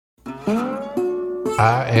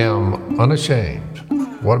I am unashamed.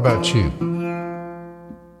 What about you?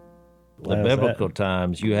 The biblical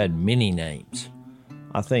times, you had many names.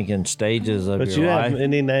 I think in stages of But your you life. have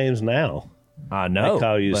many names now. I know. They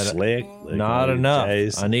call you but Slick. They Not call you enough.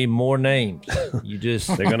 Jase. I need more names. You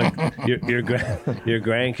just. They're gonna your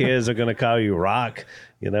grandkids are gonna call you Rock.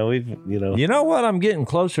 You know what? I'm getting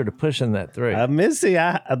closer to pushing that through. Missy.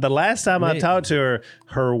 The last time I talked to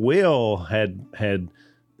her wheel had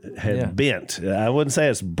bent. I wouldn't say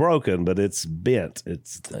it's broken, but it's bent. It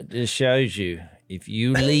just shows you if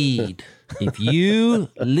you lead,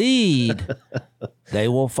 they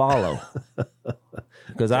will follow.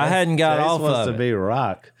 Because I hadn't got Jase off wants of to it. be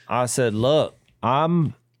Rock. I said, look, I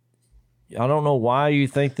don't know why you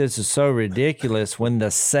think this is so ridiculous when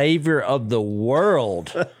the Savior of the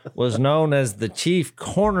world was known as the chief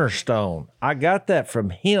cornerstone. I got that from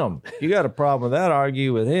him. You got a problem with that,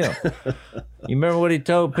 argue with him. You remember what he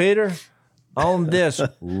told Peter? On this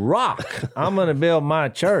rock, I'm going to build my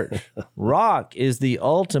church. Rock is the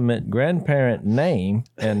ultimate grandparent name,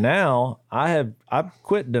 and now I've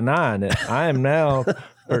quit denying it. I am now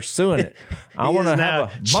pursuing it. I want to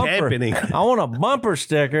have a bumper. I want a bumper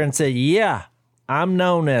sticker and say, "Yeah, I'm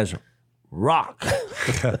known as Rock."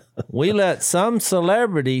 We let some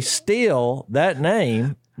celebrity steal that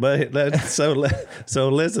name. But so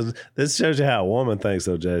listen, this shows you how a woman thinks,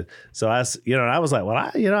 though, Jay. So I was like, well, I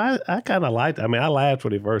kind of liked. I mean, I laughed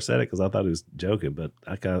when he first said it because I thought he was joking, but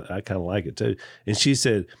I kind of like it too. And she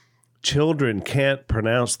said, children can't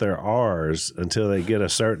pronounce their R's until they get a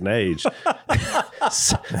certain age.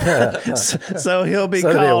 so he'll be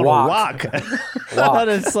called Wok. That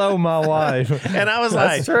is so my wife. And I was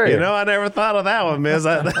like, true. I never thought of that one, Miss.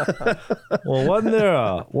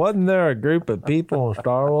 Well, wasn't there a group of people in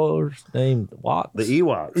Star Wars named Woks? The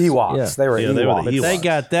Ewoks. Yeah. They were Ewoks. But they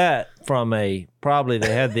got that from probably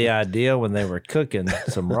they had the idea when they were cooking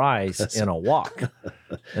some rice in a wok.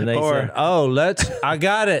 And they said, I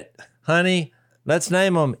got it, honey. Let's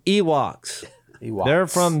name them Ewoks. They're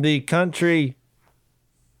from the country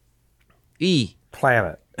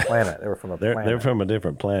Planet. They were from a planet. They're from a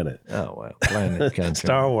different planet. Oh, well, planet country.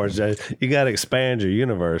 Star Wars, Jay. You got to expand your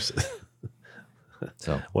universe.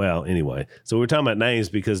 Well, anyway. So we're talking about names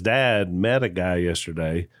because Dad met a guy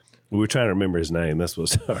yesterday. We were trying to remember his name. That's what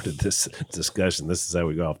started this discussion. This is how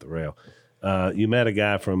we go off the rail. You met a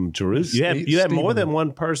guy from Jerusalem. You had more than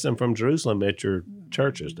one person from Jerusalem at your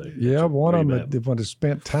churches, do you? Yeah, one of them had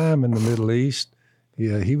spent time in the Middle East.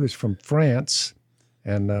 He was from France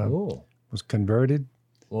and was converted.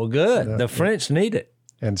 Well, good. The French need it.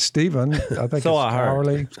 And Stephen, I think So it's I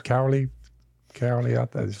heard. Cowley, I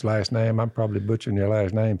thought his last name. I'm probably butchering your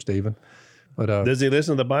last name, Stephen. But does he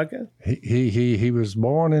listen to the podcast? He was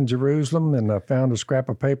born in Jerusalem, and I found a scrap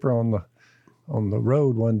of paper on the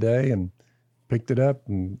road one day and picked it up,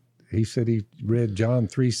 and he said he read John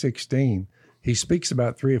 3:16. He speaks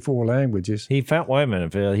about 3 or 4 languages. Wait a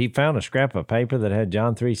minute, Phil. He found a scrap of paper that had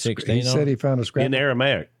John 3:16 on it? He said he found a scrap in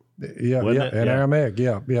Aramaic. Aramaic,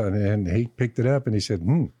 and he picked it up and he said,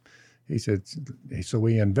 He said, so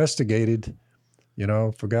we investigated,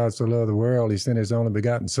 for God so loved the world, he sent his only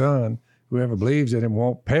begotten son. Whoever believes in him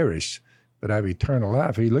won't perish, but have eternal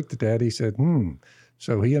life. He looked at that, he said,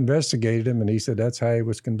 So he investigated him and he said that's how he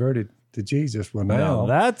was converted to Jesus. Well, now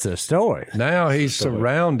that's a story. Now he's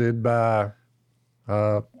surrounded by,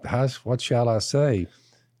 what shall I say,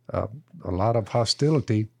 a lot of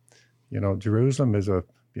hostility. Jerusalem is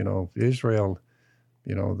Israel,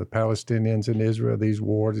 the Palestinians in Israel, these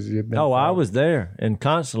wars. I was there, and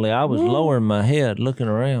constantly I was lowering my head, looking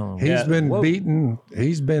around. He's been beaten.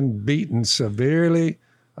 He's been beaten severely,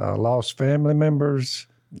 lost family members,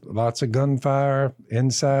 lots of gunfire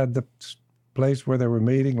inside the place where they were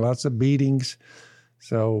meeting, lots of beatings.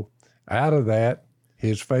 So out of that,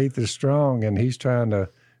 his faith is strong, and he's trying to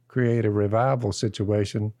create a revival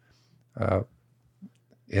situation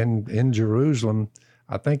in Jerusalem.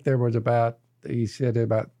 I think there was about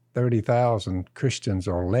 30,000 Christians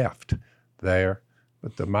are left there,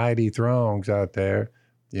 but the mighty throngs out there,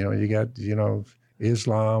 you got,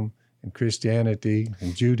 Islam and Christianity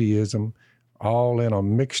and Judaism all in a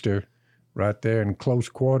mixture right there in close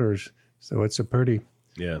quarters. So it's a pretty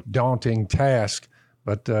daunting task,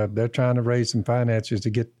 but they're trying to raise some finances to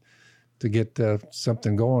get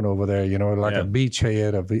something going over there, a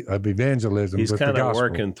beachhead of evangelism. He's kind of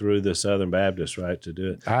working through the Southern Baptist, right, to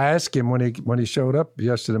do it. I asked him when he showed up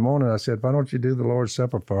yesterday morning, I said, why don't you do the Lord's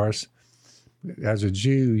Supper for us? As a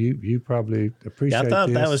Jew, you probably appreciate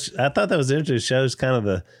this. I thought that was interesting. It shows kind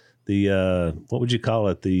of the what would you call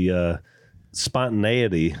it? The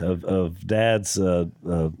spontaneity of Dad's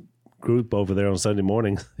group over there on Sunday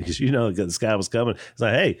morning because this guy was coming. It's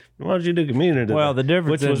like, hey, why don't you do communion today? Well, the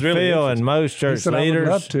difference in Phil and most He church said, I would leaders.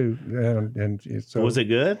 love to. And so, was it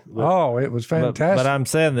good? Oh, it was fantastic. But I'm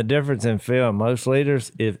saying the difference in Phil and most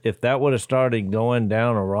leaders, if that would have started going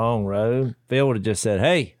down a wrong road, Phil would have just said,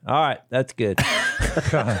 hey, all right, that's good.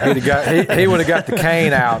 He would have got the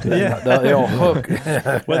cane out, the old hook.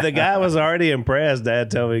 Well, the guy was already impressed,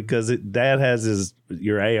 Dad told me, because Dad has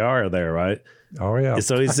your AR there, right? Oh, yeah.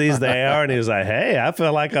 So he sees the AR and he was like, hey, I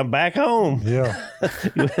feel like I'm back home. Yeah.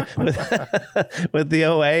 With the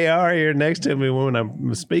old AR here next to me when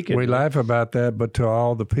I'm speaking. We laugh about that, but to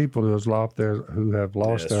all the people who have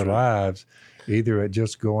lost their lives, either at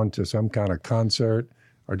just going to some kind of concert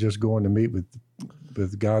or just going to meet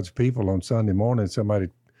with God's people on Sunday morning, somebody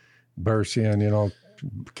bursts in,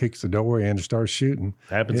 kicks the door in and starts shooting.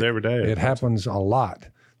 Happens every day. It happens a lot.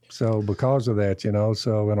 So because of that,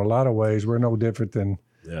 so in a lot of ways, we're no different than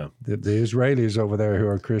the Israelis over there who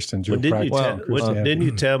are Christians. Well, didn't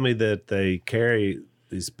you tell me that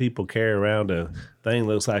these people carry around a thing that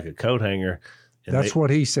looks like a coat hanger? That's what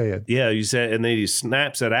he said. Yeah, you said, and then he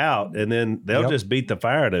snaps it out, and then they'll just beat the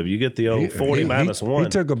fire out of you. You get the old 40 minus 1. He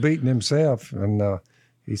took a beating himself, and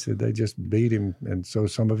he said they just beat him, and so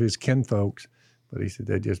some of his kinfolks, but he said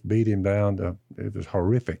they just beat him down. It was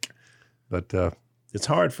horrific. But it's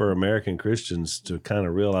hard for American Christians to kind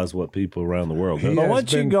of realize what people around the world go. But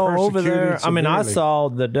once you go over there, I saw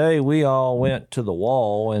the day we all went to the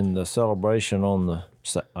wall in the celebration on the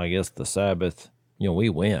Sabbath, we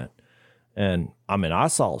went. And I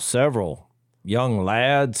saw several young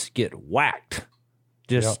lads get whacked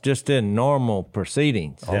just in normal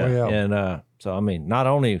proceedings. Oh, yeah. And so, not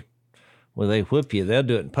only will they whip you, they'll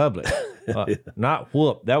do it in public. Not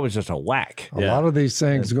whoop. That was just a whack. A lot of these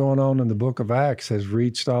things going on in the book of Acts has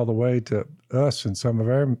reached all the way to us and some of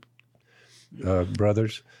our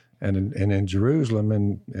brothers. And in Jerusalem,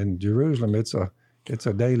 in Jerusalem, it's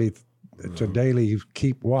a daily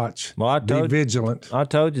keep watch. Well, be vigilant. I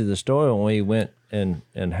told you the story when we went and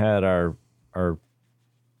had our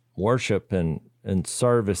worship and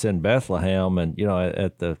service in Bethlehem, and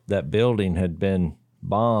at that building had been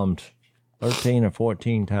bombed 13 or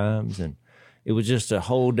 14 times, and it was just a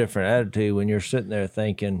whole different attitude when you're sitting there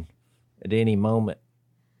thinking at any moment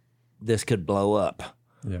this could blow up.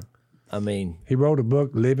 Yeah. He wrote a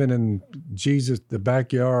book, Living in the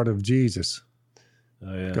Backyard of Jesus.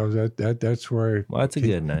 Oh, yeah. Because that's where... Well, that's a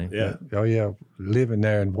good name. Yeah. Oh, yeah. Living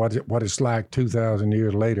there and what it's like 2,000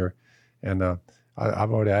 years later. And I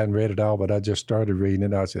hadn't read it all, but I just started reading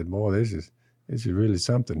it. I said, boy, this is really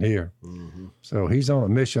something here. Mm-hmm. So he's on a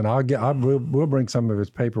mission. We'll bring some of his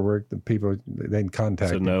paperwork that people, they can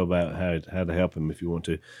contact him. Know about how to help him if you want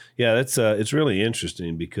to. Yeah, it's really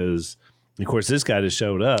interesting because, of course, this guy just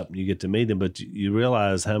showed up. You get to meet him, but you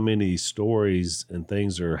realize how many stories and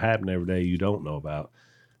things are happening every day you don't know about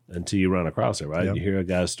until you run across it, right? Yep. You hear a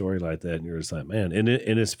guy's story like that, and you're just like, man. And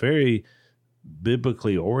it's very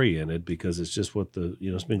biblically oriented because it's just what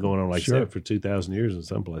it's been going on like that for 2,000 years in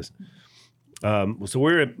some place. So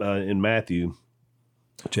we're in Matthew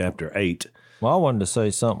chapter 8. Well, I wanted to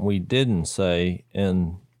say something we didn't say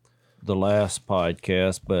in the last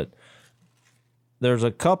podcast, but there's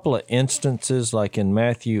a couple of instances, like in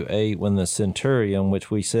Matthew 8, when the centurion,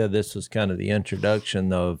 which we said this was kind of the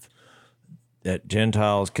introduction of that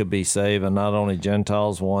Gentiles could be saved, and not only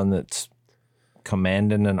Gentiles, one that's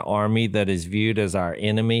commanding an army that is viewed as our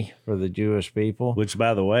enemy for the Jewish people. Which,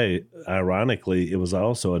 by the way, ironically, it was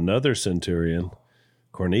also another centurion,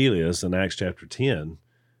 Cornelius, in Acts chapter 10,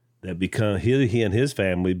 that he and his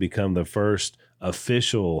family become the first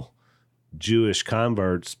official Jewish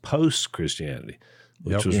converts post-Christianity,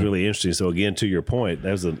 which was really interesting. So again, to your point,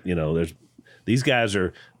 these guys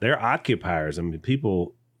they're occupiers.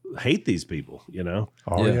 People hate these people,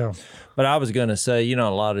 Oh, yeah. But I was going to say, a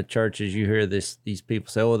lot of churches, you hear these people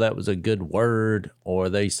say, oh, that was a good word, or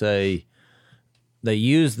they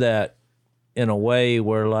use that in a way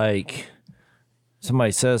where, like,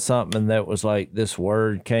 somebody says something that was like, this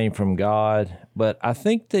word came from God. But I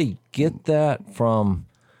think they get that from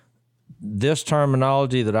this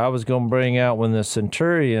terminology that I was going to bring out when the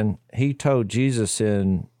centurion, he told Jesus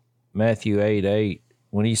in Matthew 8:8,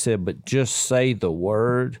 when he said, but just say the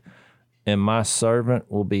word and my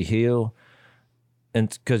servant will be healed. And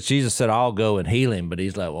because Jesus said, I'll go and heal him. But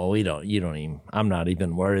he's like, well, I'm not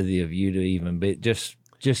even worthy of you to even be, just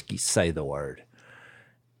say the word.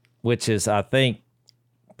 Which is, I think,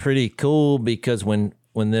 pretty cool because when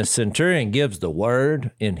this centurion gives the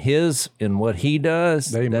word in what he does,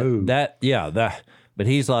 they move. But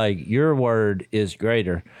he's like, your word is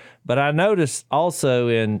greater. But I noticed also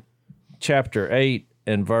in chapter 8,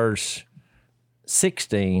 in verse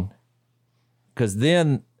 16, because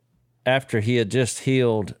then after he had just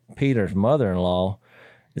healed Peter's mother-in-law,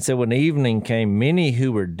 it said, when the evening came, many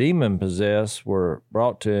who were demon-possessed were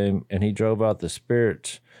brought to him, and he drove out the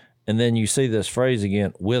spirits. And then you see this phrase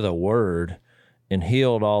again, with a word, and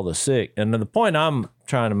healed all the sick. And the point I'm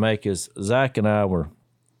trying to make is Zach and I were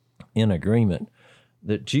in agreement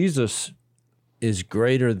that Jesus is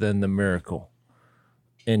greater than the miracle.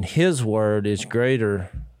 And his word is greater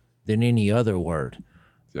than any other word.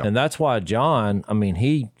 Yeah. And that's why John,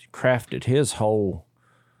 he crafted his whole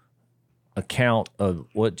account of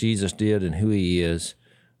what Jesus did and who he is,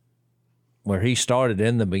 where he started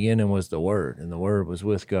in the beginning was the Word, and the Word was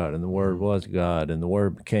with God, and the Word was God, and the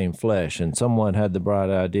Word became flesh. And someone had the bright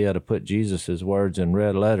idea to put Jesus' words in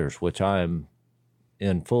red letters, which I am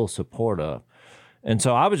in full support of. And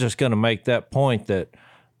so I was just going to make that point that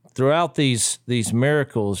throughout these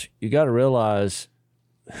miracles, you got to realize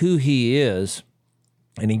who he is.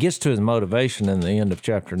 And he gets to his motivation in the end of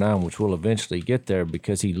chapter 9, which we'll eventually get there,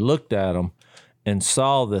 because he looked at them and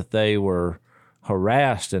saw that they were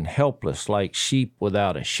harassed and helpless like sheep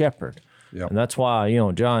without a shepherd. Yep. And that's why,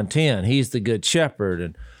 John 10, he's the good shepherd.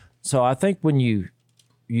 And so I think when you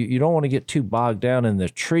don't want to get too bogged down in the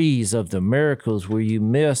trees of the miracles where you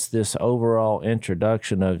miss this overall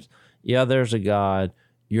introduction of, yeah, there's a God,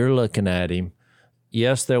 you're looking at him.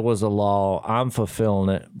 Yes, there was a law, I'm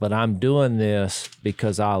fulfilling it, but I'm doing this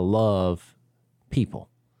because I love people.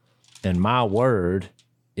 And my word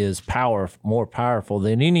is more powerful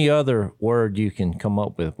than any other word you can come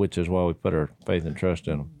up with, which is why we put our faith and trust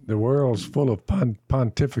in them. The world's full of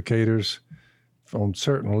pontificators on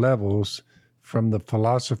certain levels, from the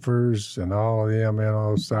philosophers and all of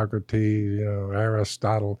them, Socrates,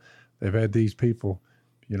 Aristotle. They've had these people,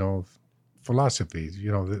 philosophies,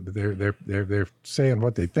 they're saying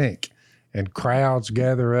what they think, and crowds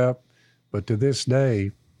gather up. But to this day,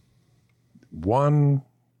 one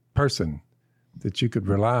person that you could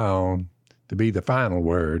rely on to be the final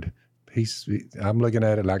word, I'm looking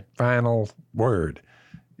at it like final word,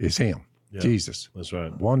 is him, Jesus. That's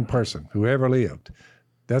right. One person who ever lived.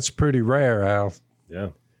 That's pretty rare, Al. Yeah.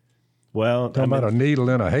 Well, talking about a needle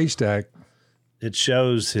in a haystack. It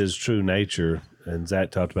shows his true nature. And Zach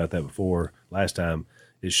talked about that before last time.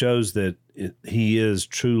 It shows that he is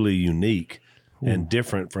truly unique and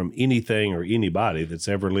different from anything or anybody that's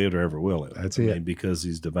ever lived or ever will live. That's it. Because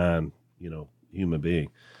he's divine, human being,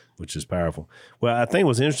 which is powerful. Well, I think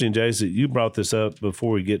what's interesting, Jase, that you brought this up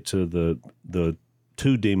before we get to the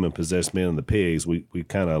two demon-possessed men and the pigs. We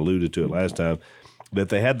kind of alluded to it last time, that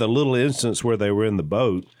they had the little instance where they were in the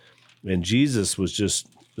boat, and Jesus was just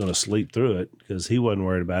going to sleep through it because he wasn't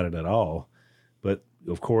worried about it at all. But,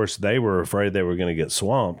 of course, they were afraid they were going to get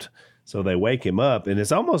swamped, so they wake him up. And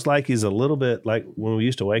it's almost like he's a little bit like when we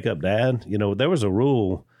used to wake up Dad. There was a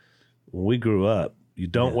rule when we grew up. You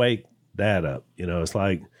don't wake Dad up. It's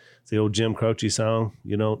like it's the old Jim Croce song.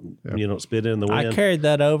 You don't spit in the wind. I carried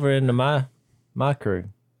that over into my crew.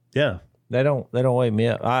 Yeah. They don't wake me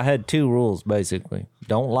up. I had two rules, basically.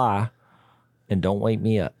 Don't lie and don't wake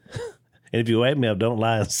me up. And if you wake me up, don't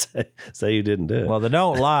lie and say you didn't do it. Well, the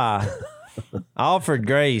don't lie... I offered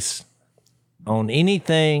grace on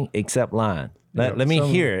anything except lying. Let me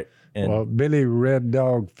hear it. Well, Billy Red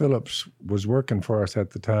Dog Phillips was working for us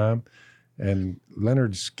at the time, and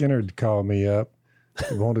Leonard Skinner called me up.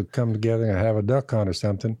 He wanted to come together and have a duck hunt or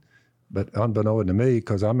something, but unbeknown to me,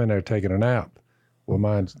 because I'm in there taking a nap.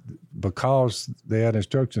 Well, because they had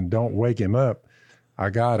instructions, don't wake him up,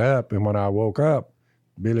 I got up, and when I woke up,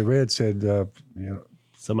 Billy Red said,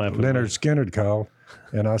 Leonard Skinner called,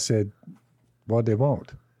 and I said, what'd they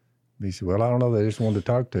want? He said, well, I don't know. They just wanted to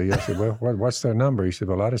talk to you. I said, well, what's their number? He said,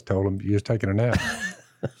 well, I just told them you're just taking a nap.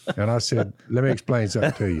 And I said, let me explain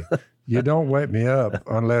something to you. You don't wake me up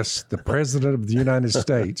unless the President of the United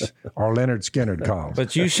States or Leonard Skinner calls.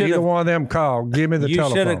 But you should Either one of them call. Give me the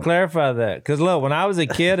telephone. You should have clarified that. Because, look, when I was a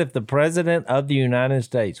kid, if the President of the United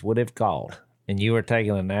States would have called and you were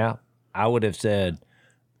taking a nap, I would have said,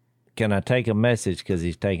 can I take a message because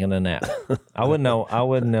he's taking a nap? I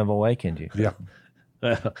wouldn't have awakened you. Yeah.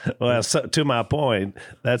 Well, so, to my point,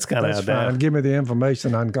 that's kind of fine. Give me the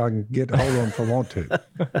information. I can get hold of them if I want to.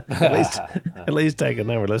 at least take a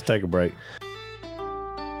number. Let's take a break.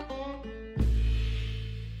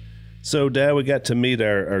 So, Dad, we got to meet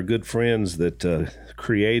our good friends that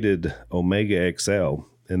created Omega XL.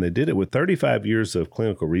 And they did it with 35 years of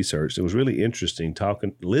clinical research. It was really interesting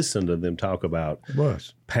listen to them talk about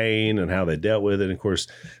pain and how they dealt with it. And of course,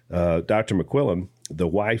 Dr. McQuillan, the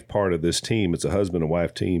wife part of this team, it's a husband and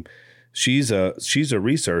wife team. She's a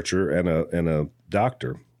researcher and a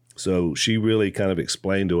doctor. So she really kind of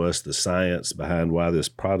explained to us the science behind why this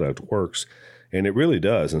product works, and it really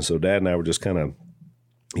does. And so Dad and I were just kind of,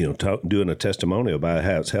 doing a testimonial about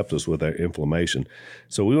how it's helped us with our inflammation.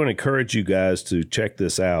 So we want to encourage you guys to check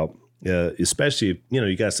this out, especially if,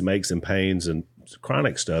 you got some aches and pains and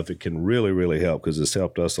chronic stuff. It can really, really help because it's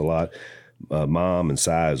helped us a lot, Mom and Si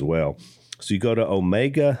as well. So you go to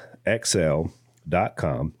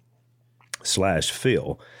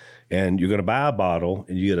omegaxl.com/Phil, and you're going to buy a bottle,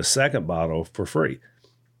 and you get a second bottle for free,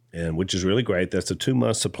 and which is really great. That's a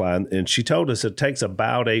 2-month supply. And she told us it takes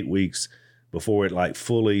about 8 weeks before it like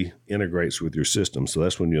fully integrates with your system. So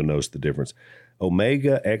that's when you'll notice the difference.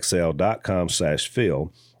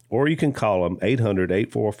 omegaxl.com/Phil, or you can call them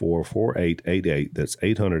 800-844-4888. That's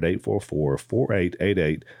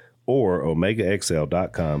 800-844-4888, or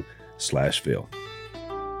omegaxl.com/Phil.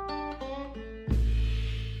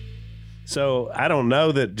 So I don't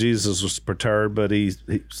know that Jesus was perturbed, but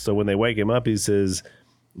so when they wake him up, he says,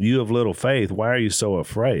 "You have little faith, why are you so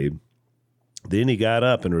afraid?" Then he got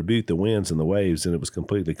up and rebuked the winds and the waves, and it was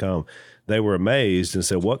completely calm. They were amazed and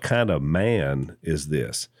said, "What kind of man is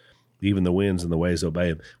this? Even the winds and the waves obey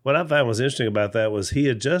him." What I found was interesting about that was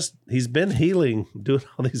he's been healing, doing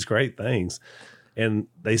all these great things, and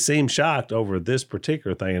they seem shocked over this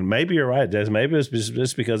particular thing. And maybe you're right, Jase. Maybe it's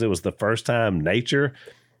just because it was the first time nature.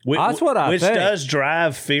 That's what I think. Which does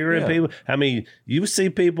drive fear in people. I mean, you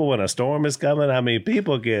see people when a storm is coming. I mean,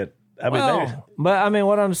 people get. But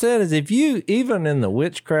what I'm saying is, if you, even in the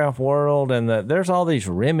witchcraft world, and there's all these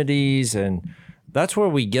remedies, and that's where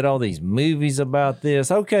we get all these movies about this.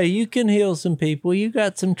 Okay, you can heal some people. You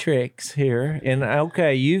got some tricks here, and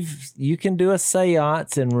okay, you can do a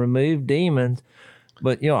seance and remove demons,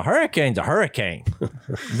 but a hurricane's a hurricane.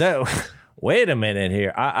 Wait a minute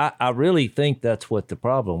here. I really think that's what the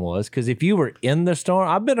problem was, because if you were in the storm,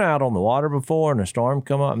 I've been out on the water before and a storm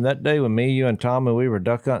come up, and that day when me, you, and Tommy, we were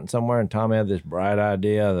duck hunting somewhere, and Tommy had this bright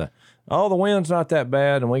idea the wind's not that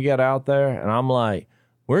bad, and we got out there, and I'm like,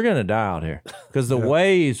 we're going to die out here, because the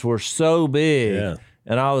waves were so big. Yeah.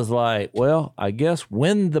 And I was like, well, I guess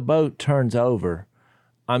when the boat turns over,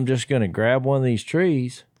 I'm just going to grab one of these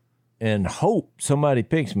trees and hope somebody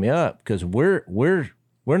picks me up, because we're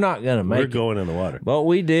not going to make it. We're going in the water. But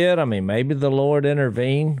we did. I mean, maybe the Lord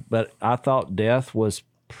intervened, but I thought death was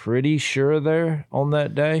pretty sure there on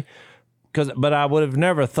that day. But I would have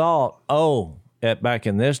never thought, back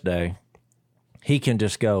in this day, he can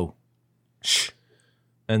just go, shh,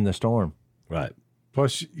 in the storm. Right.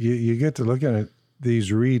 Plus, you get to looking at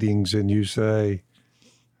these readings and you say,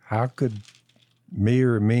 how could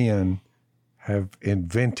mere men have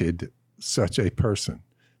invented such a person?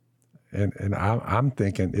 And I'm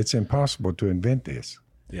thinking it's impossible to invent this.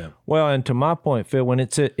 Yeah. Well, and to my point, Phil, when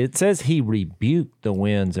it says he rebuked the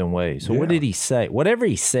winds and waves. So what did he say? Whatever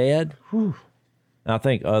he said, I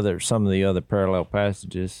think some of the other parallel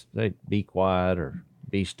passages, they be quiet or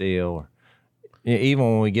be still. Or even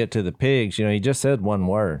when we get to the pigs, he just said one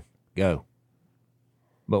word, go.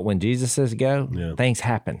 But when Jesus says go, things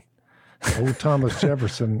happen. Old Thomas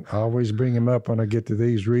Jefferson, I always bring him up when I get to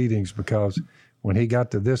these readings, because when he got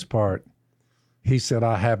to this part, he said,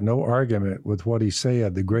 I have no argument with what he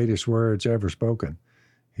said, the greatest words ever spoken.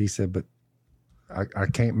 He said, but I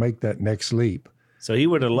can't make that next leap. So he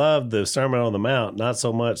would have loved the Sermon on the Mount, not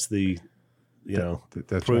so much the,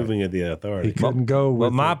 that's proving of the authority. He couldn't go with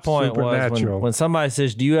But my point was, when somebody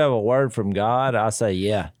says, do you have a word from God? I say,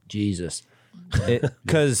 yeah, Jesus.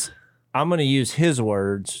 Because I'm going to use his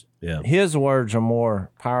words. Yeah. His words are more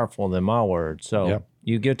powerful than my words. So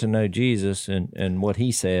you get to know Jesus and what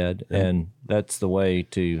he said, and that's the way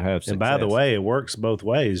to have success. And by the way, it works both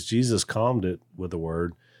ways. Jesus calmed it with a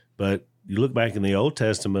word, but you look back in the Old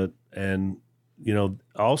Testament, and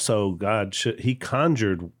also God he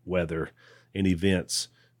conjured weather and events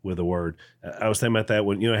with a word. I was thinking about that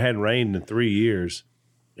when it hadn't rained in 3 years,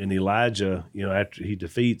 and Elijah, after he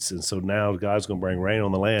defeats, and so now God's going to bring rain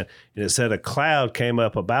on the land, and it said a cloud came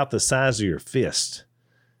up about the size of your fist.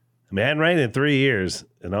 I mean, it hadn't rained in 3 years,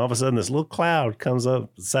 and all of a sudden this little cloud comes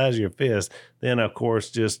up the size of your fist. Then, of course,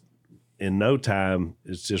 just in no time,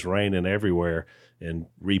 it's just raining everywhere and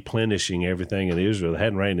replenishing everything in Israel. It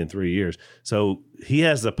hadn't rained in 3 years. So he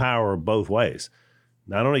has the power both ways.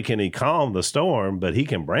 Not only can he calm the storm, but he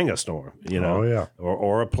can bring a storm,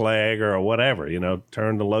 or a plague or whatever,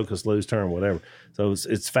 turn the locust loose, turn whatever. So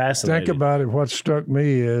it's fascinating. Think about it. What struck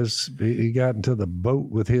me is he got into the boat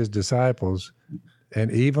with his disciples,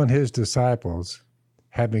 and even his disciples,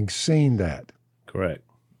 having seen that. Correct.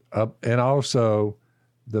 And also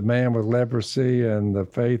the man with leprosy and the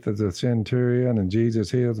faith of the centurion, and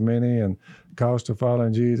Jesus heals many, and cost of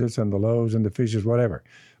following Jesus, and the loaves and the fishes, whatever.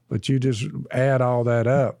 But you just add all that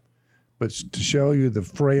up. But to show you the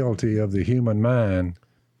frailty of the human mind,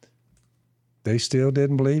 they still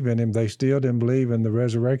didn't believe in him. They still didn't believe in the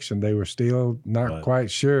resurrection. They were still not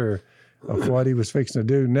quite sure of what he was fixing to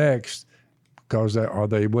do next, because or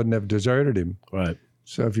they wouldn't have deserted him. Right.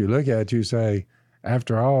 So if you look at it, you say,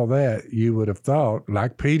 after all that, you would have thought,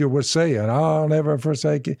 like Peter was saying, I'll never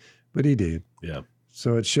forsake you. But he did. Yeah.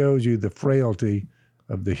 So it shows you the frailty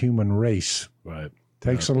of the human race. Right.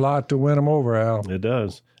 Takes a lot to win them over, Al. It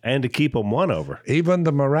does. And to keep them won over. Even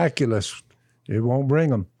the miraculous, it won't bring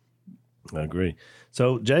them. I agree.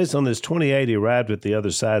 So Jase, on this 28, he arrived at the other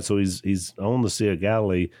side. So he's on the Sea of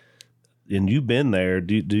Galilee, and you've been there.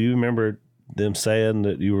 Do you remember them saying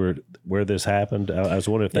that you were where this happened? I was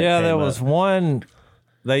wondering if that came there up. was one.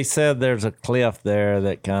 They said there's a cliff there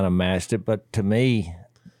that kind of matched it, but to me,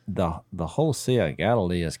 the whole Sea of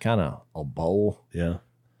Galilee is kind of a bowl. Yeah.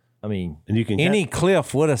 I mean, And you can any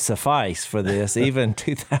cliff would have sufficed for this. Even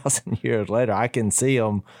 2,000 years later, I can see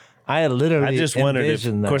them. I literally I just wondered if,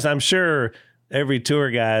 envisioned that. of course, I'm sure every tour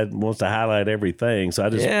guide wants to highlight everything. So I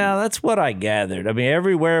just, Yeah, that's what I gathered. I mean,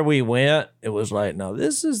 everywhere we went, it was like, no,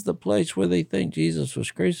 this is the place where they think Jesus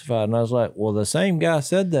was crucified. And I was like, well, the same guy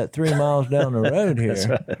said that 3 miles down the road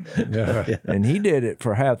here. Yeah. And he did it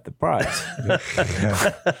for half the price.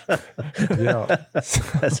 Yeah.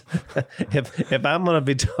 if I'm going to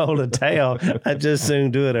be told a tale, I just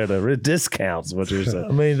soon do it at a discount, is what you're I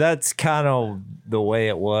saying. mean, that's kind of the way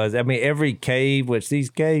it was. I mean, every cave, which these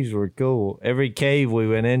caves were cool, every cave we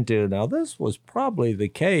went into, now this was probably the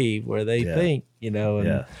cave where they think,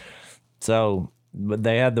 and so, but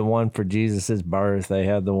they had the one for Jesus's birth. They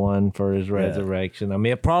had the one for his resurrection. I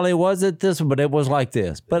mean, it probably wasn't this one, but it was like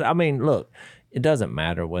this. But I mean, look, it doesn't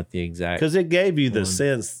matter what the exact. Because it gave you the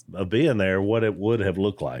sense of being there, what it would have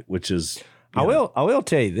looked like, which is. I will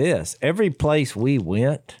tell you this: every place we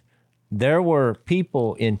went, there were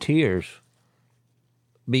people in tears.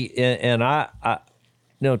 And I,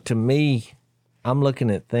 to me, I'm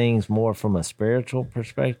looking at things more from a spiritual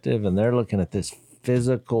perspective, and they're looking at this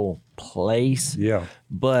physical place. Yeah.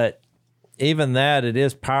 But even that, it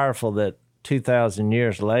is powerful that 2,000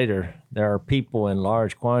 years later, there are people in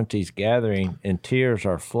large quantities gathering, and tears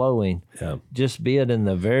are flowing. Yeah. Just be it in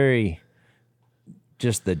the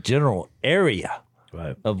the general area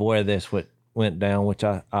of where this went down, which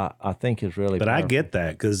I think is really. But powerful. I get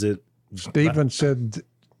that because it. Stephen said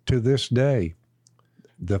to this day,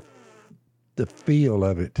 the feel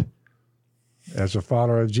of it, as a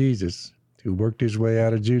follower of Jesus who worked his way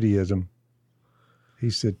out of Judaism, he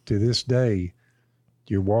said to this day,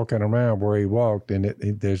 you're walking around where he walked, and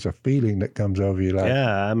there's a feeling that comes over you. Like,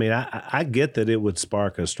 Yeah, I mean, I get that it would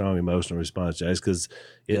spark a strong emotional response, Jase, because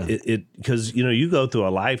because you go through a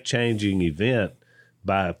life-changing event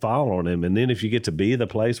by following him, and then if you get to be the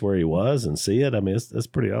place where he was and see it, I mean, that's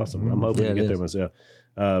pretty awesome. I'm hoping to get there myself.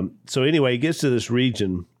 So anyway, he gets to this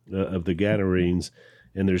region of the Gadarenes,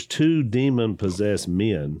 and there's 2 demon-possessed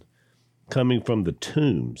men coming from the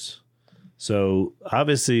tombs. So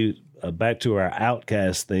obviously, back to our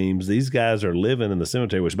outcast themes, these guys are living in the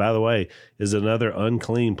cemetery, which, by the way, is another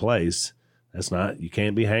unclean place. That's not, you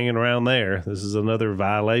can't be hanging around there. This is another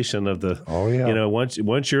violation of the,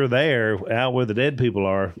 once you're there, out where the dead people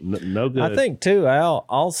are, no good. I think too, Al,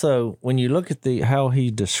 also, when you look at how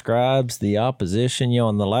he describes the opposition,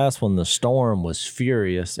 on the last one, the storm was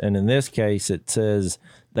furious. And in this case, it says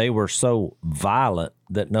they were so violent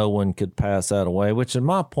that no one could pass that away, which is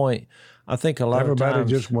my point. I think everybody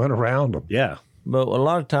just went around them. Yeah. But a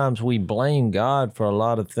lot of times we blame God for a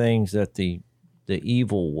lot of things that the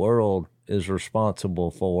evil world is responsible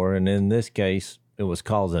for. And in this case, it was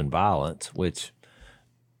causing violence, which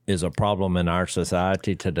is a problem in our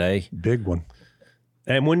society today. Big one.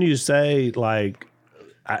 And when you say, like,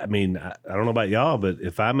 I mean, I don't know about y'all, but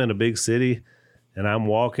if I'm in a big city and I'm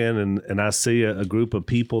walking and I see a group of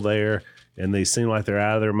people there and they seem like they're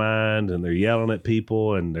out of their mind and they're yelling at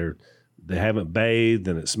people and they haven't bathed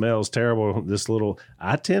and it smells terrible,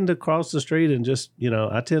 I tend to cross the street and just,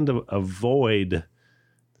 I tend to avoid,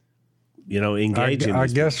 engaging. I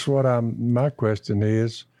guess my question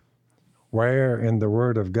is, where in the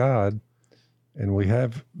Word of God, and we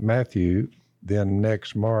have Matthew, then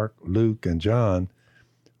next Mark, Luke, and John,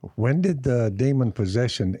 when did the demon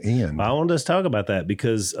possession end? I want us to talk about that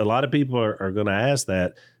because a lot of people are going to ask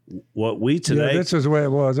that. What we today, this is the way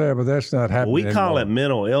it was there, but that's not happening. We call anymore. it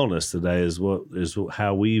mental illness today. Is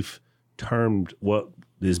how we've termed what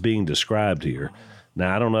is being described here.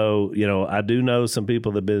 Now I don't know. I do know some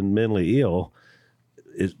people that have been mentally ill.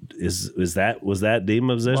 Was that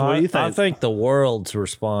demon possession? What do you think? I think the world's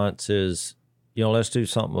response is, let's do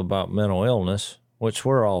something about mental illness. which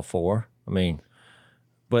we're all for. I mean,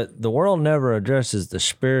 but the world never addresses the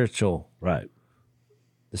spiritual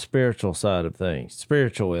side of things,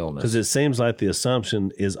 spiritual illness. Because it seems like the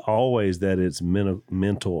assumption is always that it's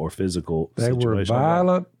mental or physical. They were situation.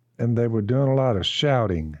 violent and they were doing a lot of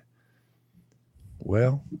shouting.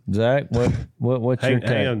 Well, Zach, what's your take?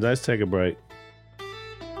 Hang on, let's take a break.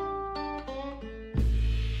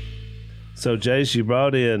 So, Jase, you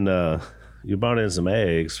brought in some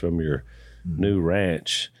eggs from your new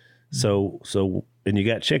ranch. So, and you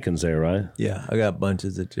got chickens there, right? Yeah, I got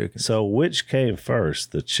bunches of chickens. So, which came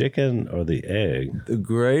first, the chicken or the egg? The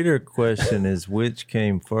greater question is which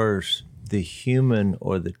came first, the human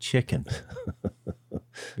or the chicken?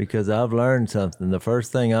 Because I've learned something. The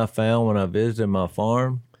first thing I found when I visited my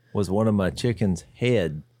farm was one of my chickens'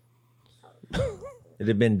 head. It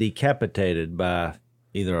had been decapitated by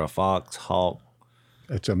either a fox, hawk.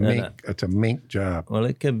 it's a mink. It's a mink job. Well,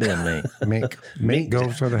 it could be a mink. Mink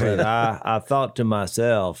goes for the But head. I thought to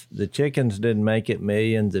myself, the chickens didn't make it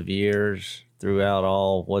millions of years throughout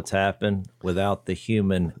all what's happened without the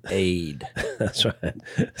human aid. That's right.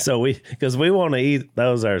 So because we want to eat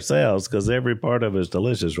those ourselves because every part of it is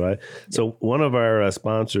delicious, right? So one of our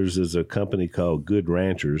sponsors is a company called Good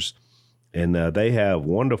Ranchers, and they have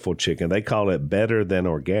wonderful chicken. They call it better than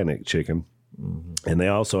organic chicken. Mm-hmm. And they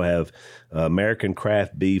also have American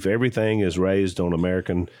craft beef. Everything is raised on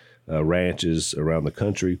American ranches around the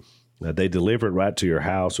country. They deliver it right to your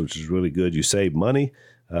house, which is really good. You save money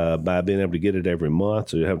by being able to get it every month,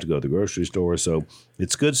 so you don't have to go to the grocery store. So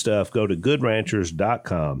it's good stuff. Go to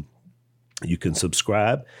goodranchers.com. You can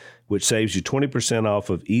subscribe, which saves you 20%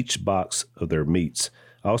 off of each box of their meats.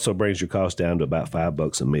 Also brings your cost down to about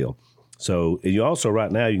 $5 a meal. So you also,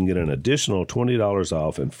 right now, you can get an additional $20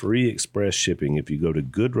 off and free express shipping if you go to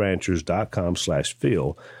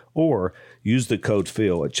goodranchers.com/Phil or use the code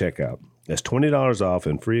Phil at checkout. That's $20 off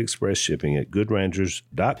and free express shipping at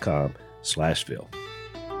goodranchers.com/Phil.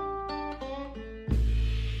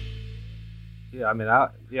 Yeah, I mean, I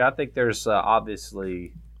think there's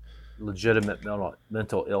obviously legitimate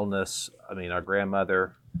mental illness. I mean, our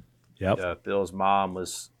grandmother, Phil's mom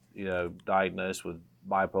was, diagnosed with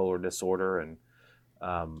bipolar disorder and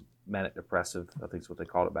manic depressive, I think is what they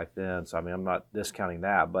called it back then. So, I mean, I'm not discounting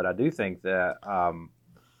that, but I do think that,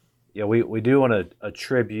 we do want to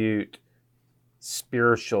attribute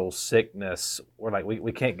spiritual sickness. We're like,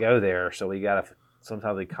 we can't go there, so we got to.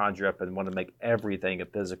 Sometimes we conjure up and want to make everything a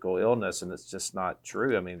physical illness, and it's just not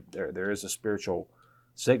true. I mean, there is a spiritual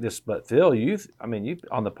sickness. But Phil, you've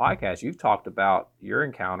on the podcast, you've talked about your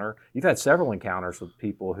encounter. You've had several encounters with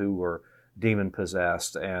people who were demon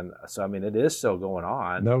possessed, and so I mean, it is still going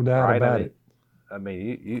on. No doubt about it. I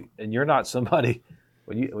mean, you and you're not somebody.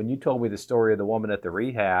 When you told me the story of the woman at the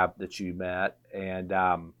rehab that you met, and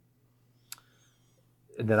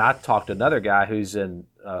then I talked to another guy who's in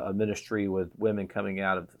a ministry with women coming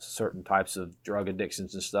out of certain types of drug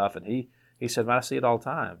addictions and stuff, and he said, "Man, I see it all the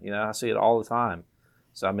time. I see it all the time."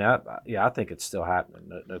 So I mean, I think it's still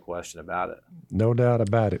happening, no question about it. No doubt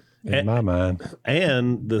about it in my mind.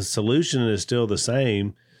 And the solution is still the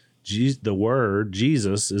same. The word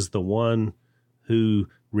Jesus is the one who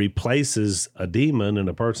replaces a demon in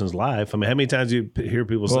a person's life. I mean, how many times do you hear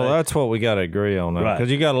people say? Well, that's what we got to agree on now, Right.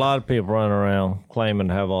 because you got a lot of people running around claiming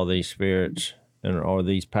to have all these spirits or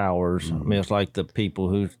these powers. I mean, it's like the people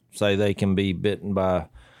who say they can be bitten by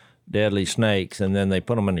deadly snakes, and then they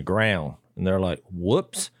put them in the ground, and they're like,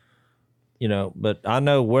 "Whoops." But I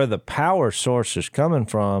know where the power source is coming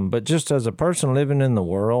from. But just as a person living in the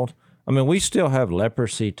world, I mean, we still have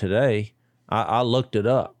leprosy today. I looked it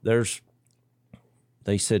up.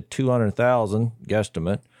 They said 200,000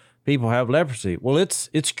 guesstimate people have leprosy. Well, it's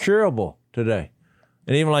curable today.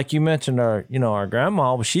 And even like you mentioned, our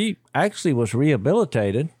grandma, she actually was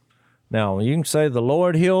rehabilitated. Now, you can say the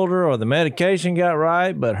Lord healed her or the medication got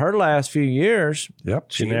right, but her last few years, Yep.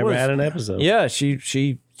 she never had an episode. yeah, she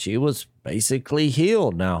was basically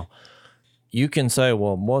healed. Now, you can say,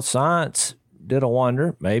 well, science did a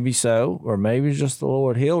wonder. Maybe so, or maybe just the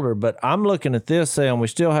Lord healed her. But I'm looking at this saying we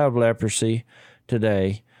still have leprosy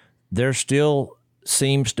today. There still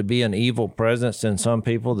seems to be an evil presence in some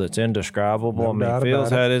people that's indescribable. No doubt Phil's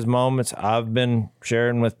about it. had his moments. I've been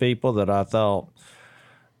sharing with people that I thought,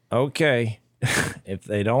 okay, if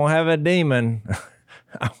they don't have a demon,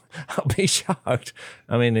 I'll be shocked.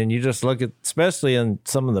 I mean, and you just look at, especially in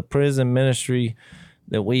some of the prison ministry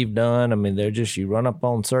that we've done, I mean, you run up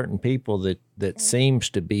on certain people that seems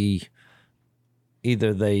to be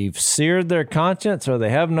either they've seared their conscience or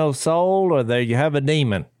they have no soul or you have a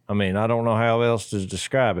demon. I mean, I don't know how else to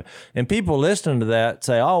describe it. And people listening to that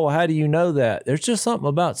say, oh, well, how do you know that? There's just something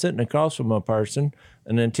about sitting across from a person.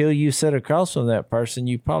 And until you sit across from that person,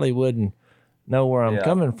 you probably wouldn't know where I'm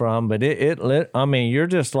coming from. But I mean, you're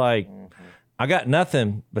just like, I got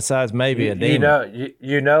nothing besides maybe a demon.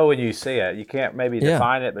 You know when you see it. You can't maybe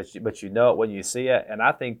define it, but you know it when you see it. And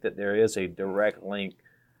I think that there is a direct link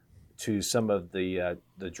to some of the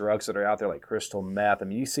drugs that are out there, like crystal meth. I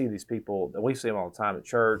mean, you see these people, we see them all the time at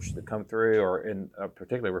church that come through, or in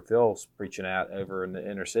particularly where Phil's preaching at over in the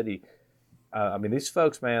inner city. I mean, these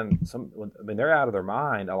folks, man, they're out of their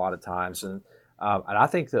mind a lot of times, and I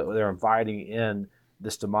think that they're inviting in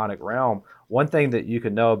this demonic realm. One thing that you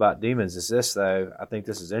can know about demons is this, though. I think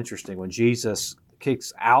this is interesting. When Jesus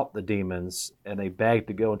kicks out the demons and they beg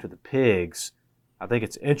to go into the pigs, I think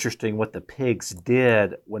it's interesting what the pigs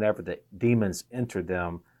did whenever the demons entered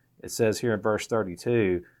them. It says here in verse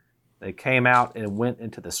 32, they came out and went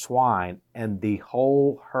into the swine, and the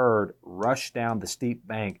whole herd rushed down the steep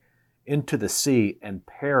bank into the sea and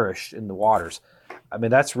perished in the waters. I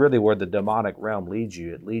mean, that's really where the demonic realm leads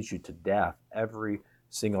you. It leads you to death every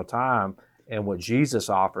single time. And what Jesus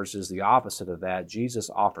offers is the opposite of that. Jesus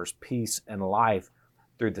offers peace and life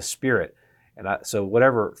through the Spirit. And so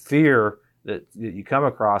whatever fear that you come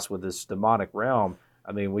across with this demonic realm,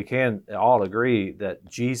 I mean, we can all agree that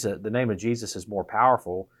the name of Jesus is more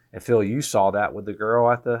powerful. And Phil, you saw that with the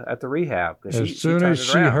girl at the rehab. As soon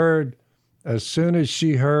as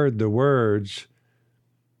she heard the words,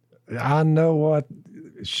 I know what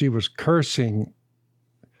she was cursing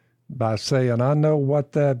by saying, I know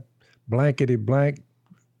what that blankety blank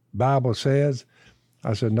Bible says.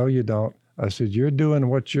 I said, no, you don't. I said, you're doing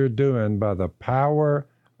what you're doing by the power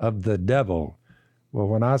of the devil. Well,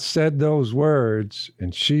 when I said those words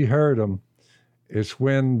and she heard them, it's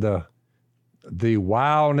when the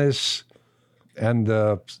wildness and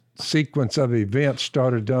the sequence of events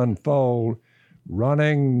started to unfold.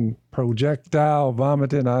 Running, projectile,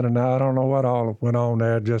 vomiting, I don't know what all went on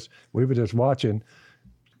there. We were just watching.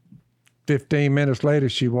 15 minutes later,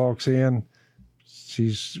 she walks in.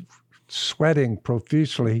 She's sweating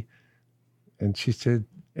profusely. And she said,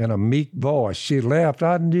 in a meek voice, she left.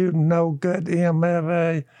 I knew no good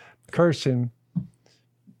MFA, cursing.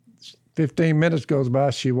 15 minutes goes by,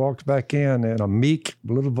 she walks back in a meek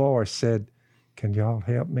little voice said, can y'all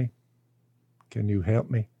help me? Can you help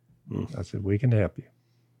me? I said, we can help you.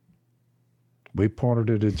 We pointed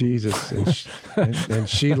her to Jesus, and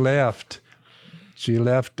she left. She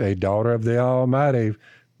left a daughter of the Almighty.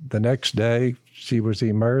 The next day, she was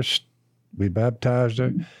immersed. We baptized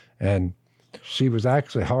her, and she was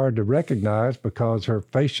actually hard to recognize because her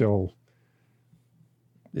facial,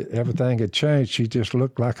 everything had changed. She just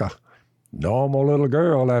looked like a normal little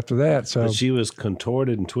girl after that. So but she was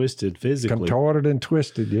contorted and twisted physically. Contorted and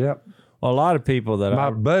twisted, yep. Well, a lot of people that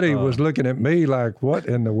my buddy was looking at me like, what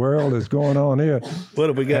in the world is going on here? What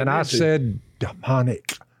have we got? And I said,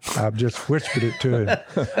 demonic. I've just whispered it to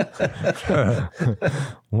him.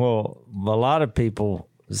 Well, a lot of people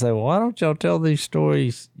say, well, why don't y'all tell these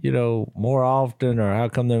stories, more often, or how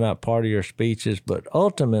come they're not part of your speeches? But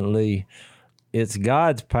ultimately, it's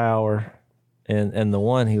God's power and the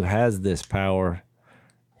one who has this power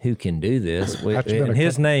who can do this. And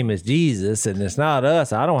his name is Jesus, and it's not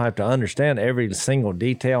us. I don't have to understand every single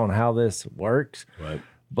detail on how this works. Right.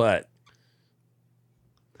 But,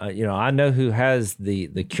 I know who has the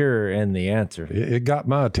cure and the answer. It got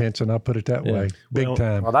my attention, I'll put it that way. Big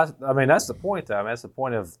time. Well, that's the point, though. That's the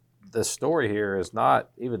point of this story here is not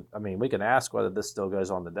even, we can ask whether this still goes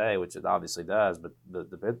on today, which it obviously does, but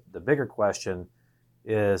the bigger question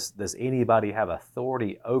is, does anybody have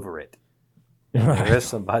authority over it? There is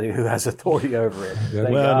somebody who has authority over it.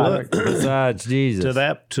 Look, besides Jesus.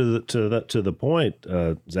 To the point,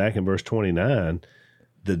 Zach, in verse 29,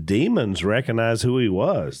 the demons recognized who he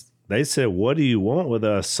was. They said, "What do you want with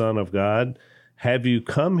us, Son of God? Have you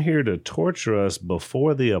come here to torture us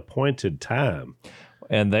before the appointed time?"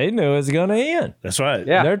 And they knew it was going to end. That's right.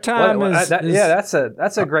 Yeah, their time that's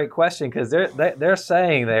a great question, because they're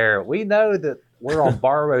saying there, we know that we're on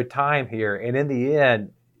borrowed time here, and in the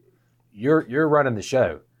end, you're running the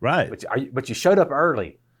show, right? But you showed up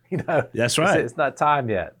early. That's right. It's not time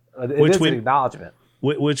yet. It is an acknowledgement.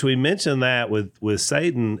 Which we mentioned that with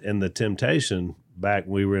Satan and the temptation back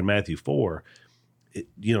when we were in Matthew 4.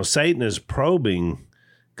 Satan is probing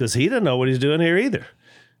because he doesn't know what he's doing here either,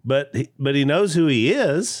 but he knows who he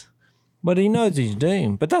is. But he knows he's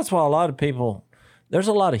doomed. But that's why a lot of people, there's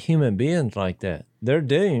a lot of human beings like that. They're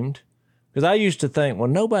doomed. Because I used to think, well,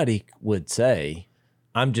 nobody would say,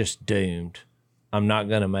 I'm just doomed. I'm not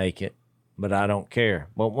going to make it, but I don't care.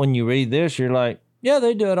 But when you read this, you're like, Yeah,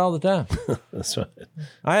 they do it all the time. That's right.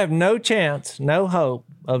 I have no chance, no hope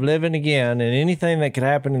of living again, and anything that could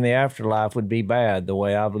happen in the afterlife would be bad the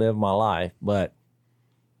way I've lived my life. But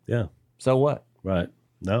Yeah. so what? Right.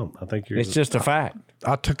 No, I think you're. It's just a fact.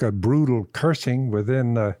 I took a brutal cursing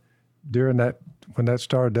within during that when that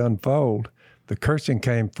started to unfold. The cursing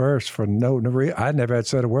came first for no reason. I never had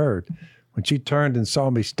said a word. When she turned and saw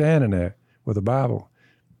me standing there with a Bible,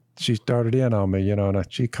 she started in on me, and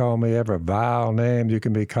she called me every vile name you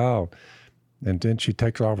can be called. And then she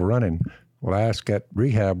takes off running. Well, I asked that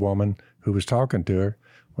rehab woman who was talking to her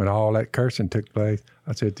when all that cursing took place.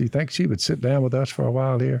 I said, do you think she would sit down with us for a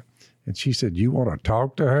while here? And she said, you want to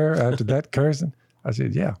talk to her after that cursing? I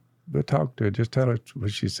said, yeah, we'll talk to her. Just tell her when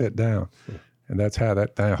she sit down. And that's how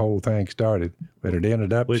that whole thing started. But it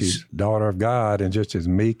ended up, she's daughter of God and just as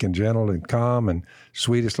meek and gentle and calm and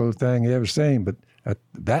sweetest little thing you ever seen. But at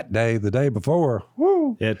that day, the day before,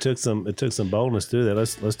 whoo. Yeah, it took some boldness to do that.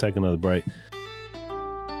 Let's take another break.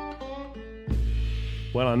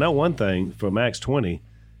 Well, I know one thing from Acts 20,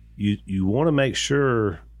 you want to make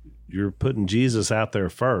sure you're putting Jesus out there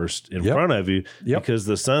first in front of you because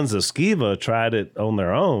the sons of Sceva tried it on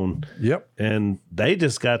their own. Yep. And they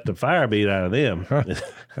just got the fire beat out of them.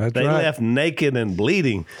 They left naked and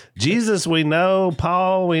bleeding. Jesus, we know.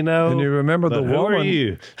 Paul, we know. And you remember the who woman, are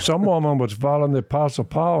you? Some woman was following the Apostle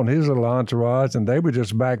Paul and his little entourage, and they were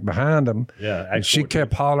just back behind him. Yeah. And she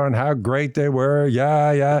kept hollering how great they were.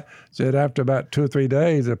 Yeah. Said after about 2 or 3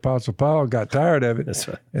 days, the Apostle Paul got tired of it. That's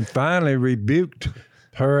right. And finally rebuked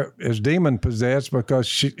her as demon possessed because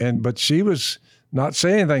she was not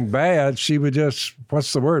saying anything bad. She was just,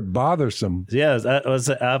 what's the word, bothersome. Yes,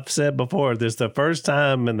 I've said before, this is the first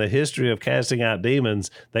time in the history of casting out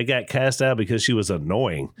demons they got cast out because she was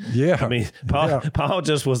annoying. Yeah. I mean, Paul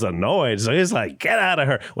just was annoyed. So he's like, get out of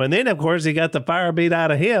her. Well, then, of course, he got the fire beat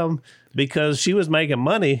out of him because she was making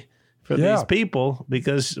money for these people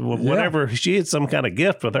because whatever she had some kind of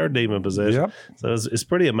gift with her demon possession. Yep. So it's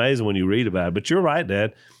pretty amazing when you read about it. But you're right,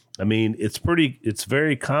 Dad. I mean, it's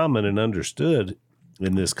very common and understood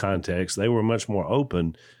in this context. They were much more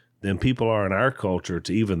open than people are in our culture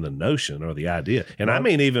to even the notion or the idea. And I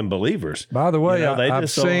mean, even believers. By the way, I've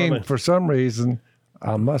just seen, for some reason,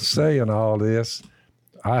 I must say in all this,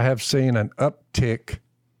 I have seen an uptick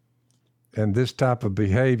in this type of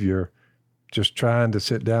behavior, just trying to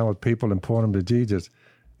sit down with people and point them to Jesus.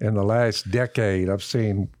 In the last decade, I've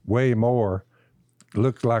seen way more,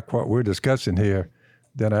 looks like what we're discussing here,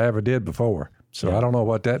 than I ever did before. So I don't know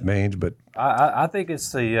what that means, but I think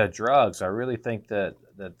it's the drugs. I really think that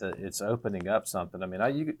it's opening up something. I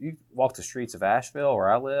mean, you walk the streets of Asheville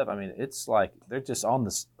where I live. I mean, it's like they're just in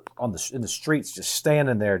the streets, just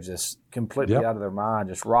standing there, just completely out of their mind,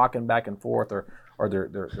 just rocking back and forth, or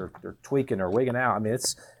they're tweaking or wigging out. I mean,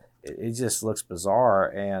 it just looks bizarre,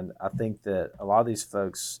 and I think that a lot of these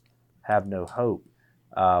folks have no hope,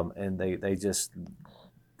 and they just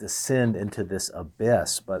descend into this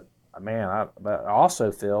abyss. But man, but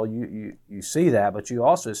also, Phil, you see that, but you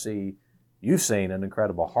also you've seen an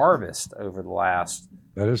incredible harvest over the last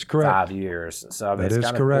that is correct 5 years. So I mean, that it's is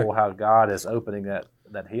kind correct. of cool how God is opening that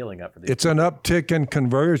healing up for these. It's an uptick in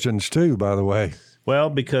conversions too, by the way. Well,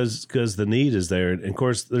 because the need is there, and of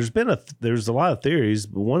course, there's a lot of theories.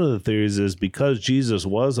 But one of the theories is because Jesus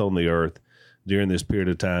was on the earth during this period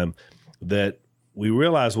of time, that we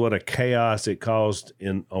realize what a chaos it caused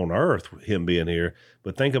on earth, him being here.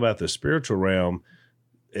 But think about the spiritual realm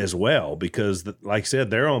as well, because like I said,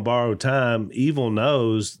 they're on borrowed time. Evil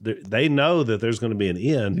knows, they know that there's going to be an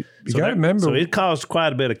end. You got to remember. So it caused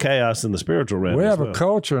quite a bit of chaos in the spiritual realm. We have a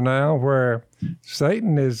culture now where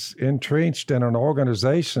Satan is entrenched in an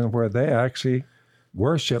organization where they actually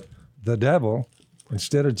worship the devil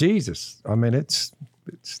instead of Jesus. I mean,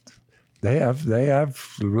 they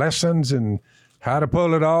have lessons and how to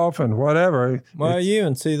pull it off and whatever. Well, you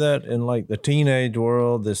even see that in like the teenage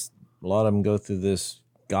world. A lot of them go through this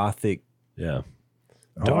gothic,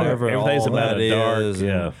 whatever everything's all about that a dark,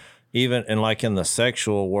 is. Even and like in the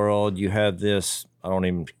sexual world, you have this. I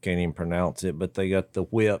can't even pronounce it, but they got the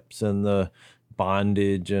whips and the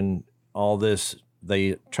bondage and all this.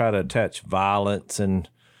 They try to attach violence and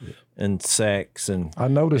sex, and I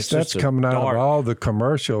noticed that's coming out of all the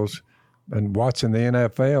commercials and watching the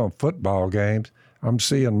NFL and football games. I'm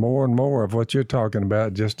seeing more and more of what you're talking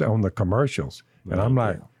about just on the commercials, and I'm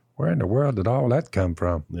like, where in the world did all that come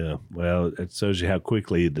from? Yeah, well, it shows you how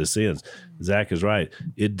quickly it descends. Zach is right.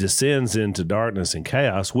 It descends into darkness and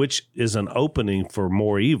chaos, which is an opening for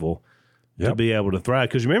more evil to be able to thrive.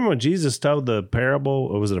 Because remember when Jesus told the parable,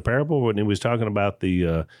 or was it a parable, when he was talking about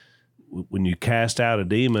the when you cast out a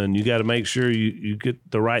demon, you got to make sure you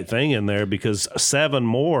get the right thing in there, because 7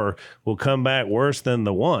 more will come back worse than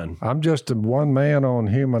the one. I'm just a one man on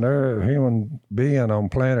human being on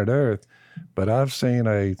planet Earth, but I've seen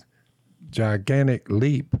a gigantic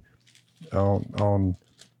leap on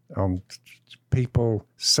people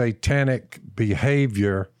satanic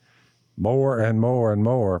behavior more and more and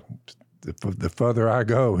more. The further I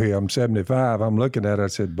go here, I'm 75, I'm looking at it, I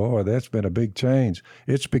said, boy, that's been a big change.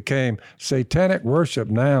 It's became, satanic worship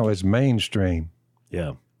now is mainstream.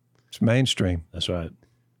 Yeah. It's mainstream. That's right.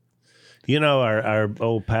 You know, our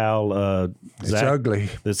old pal, It's Zach, ugly.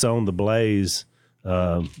 that's on the Blaze,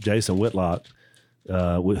 Jason Whitlock,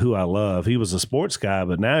 who I love. He was a sports guy,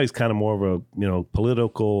 but now he's kind of more of a,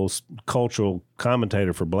 political, cultural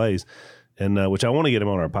commentator for Blaze. And which I want to get him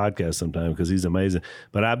on our podcast sometime because he's amazing.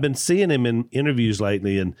 But I've been seeing him in interviews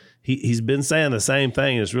lately, and he's been saying the same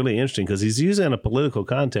thing. It's really interesting because he's using a political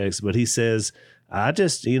context, but he says, I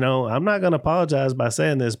just, I'm not going to apologize by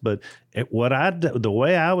saying this, but the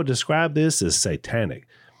way I would describe this is satanic.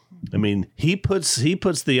 I mean, he puts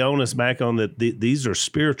the onus back on that these are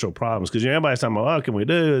spiritual problems, because everybody's talking about, what can we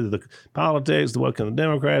do, the politics, what can the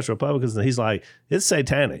Democrats, Republicans, and he's like, it's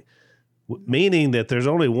satanic. Meaning that there's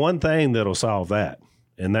only one thing that'll solve that,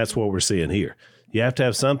 and that's what we're seeing here. You have to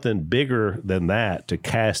have something bigger than that to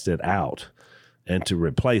cast it out and to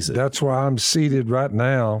replace it. That's why I'm seated right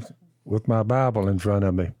now with my Bible in front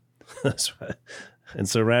of me. That's right. And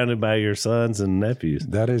surrounded by your sons and nephews.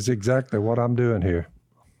 That is exactly what I'm doing here.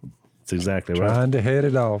 That's exactly right. Trying to head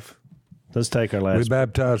it off. Let's take our last. We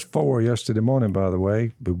baptized 4 yesterday morning, by the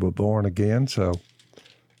way. We were born again, so.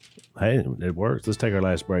 Hey, it works. Let's take our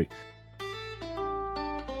last break.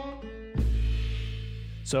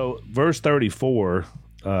 So, verse 34,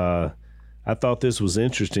 I thought this was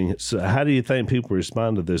interesting. So how do you think people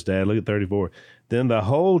respond to this, Dad? Look at 34. Then the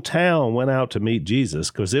whole town went out to meet Jesus,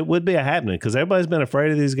 because it would be a happening, because everybody's been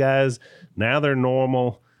afraid of these guys. Now they're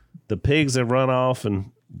normal. The pigs have run off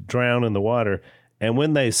and drowned in the water. And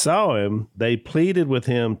when they saw him, they pleaded with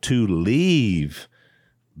him to leave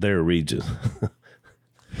their region.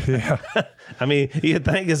 Yeah. I mean, you'd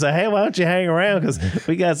think it's hey, why don't you hang around? Because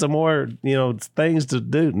we got some more, things to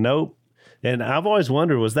do. Nope. And I've always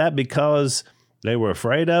wondered, was that because they were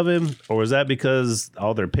afraid of him, or was that because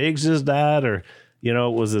all their pigs just died, or,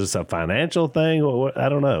 was this a financial thing? I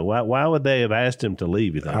don't know. Why would they have asked him to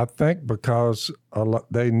leave, you think? I think because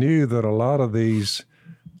they knew that a lot of these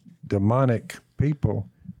demonic people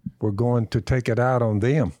were going to take it out on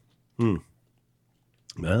them.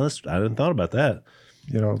 Well, I hadn't thought about that.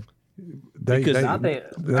 Because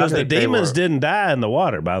the demons didn't die in the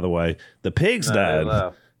water, by the way. The pigs died.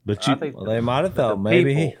 But they might have thought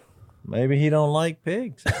maybe he don't like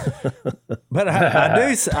pigs. But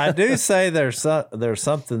I do say there's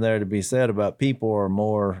something there to be said about people are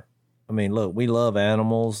more. I mean, look, we love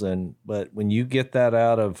animals, but when you get that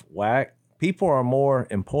out of whack, people are more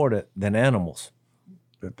important than animals.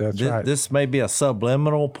 That's right. This may be a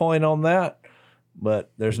subliminal point on that,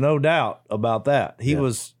 but there's no doubt about that. He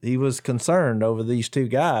was concerned over these 2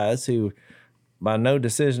 guys who, by no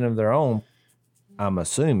decision of their own, I'm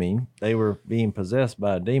assuming, they were being possessed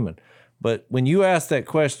by a demon. But when you asked that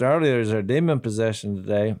question earlier, is there demon possession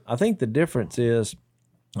today? I think the difference is,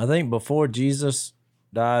 I think before Jesus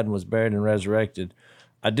died and was buried and resurrected,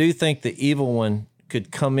 I do think the evil one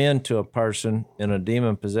could come into a person in a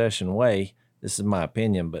demon possession way. This is my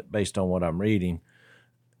opinion, but based on what I'm reading,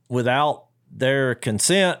 without their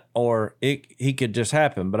consent, or he could just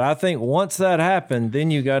happen. But I think once that happened,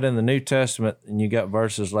 then you got in the New Testament and you got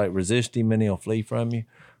verses like resist him and he'll flee from you.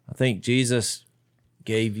 I think Jesus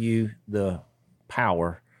gave you the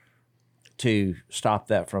power to stop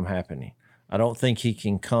that from happening. I don't think he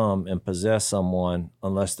can come and possess someone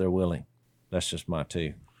unless they're willing. That's just my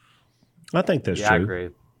 2. I think that's true. I agree.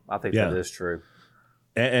 I think that is true.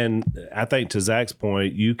 And I think, to Zach's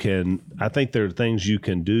point, I think there are things you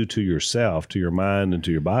can do to yourself, to your mind and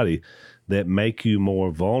to your body, that make you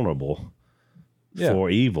more vulnerable for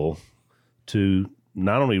evil to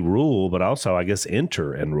not only rule, but also, I guess,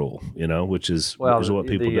 enter and rule, which is what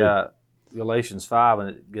people do. Galatians 5, and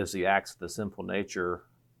it gives the acts of the sinful nature.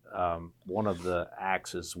 One of the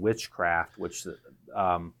acts is witchcraft, which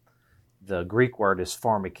the Greek word is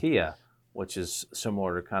pharmakia, which is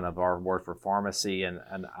similar to kind of our word for pharmacy, and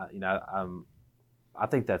I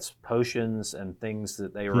think that's potions and things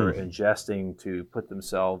that they were ingesting to put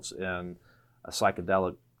themselves in a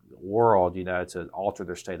psychedelic world, to alter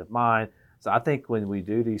their state of mind. So I think when we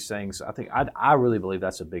do these things, I really believe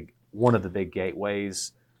that's one of the big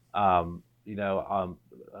gateways. Chad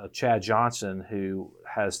Johnson, who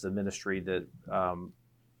has the ministry that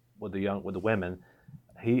with the women.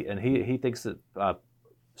 He thinks that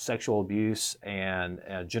sexual abuse and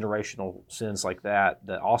generational sins like that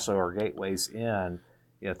also are gateways in,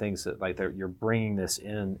 things that like you're bringing this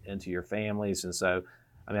into your families. And so,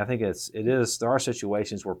 I mean, I think there are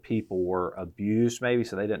situations where people were abused maybe,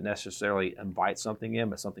 so they didn't necessarily invite something in,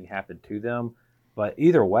 but something happened to them. But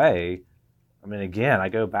either way, I mean, again, I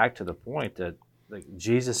go back to the point that like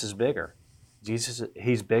Jesus is bigger.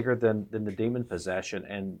 He's bigger than the demon possession,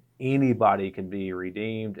 and anybody can be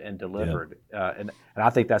redeemed and delivered. Yeah. And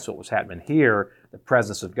I think that's what was happening here. The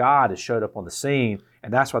presence of God has showed up on the scene,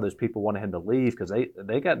 and that's why those people wanted him to leave, because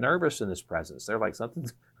they got nervous in his presence. They're like,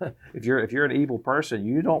 something's. If you're an evil person,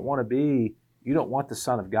 you don't want the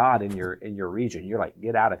Son of God in your region. You're like,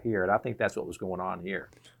 get out of here. And I think that's what was going on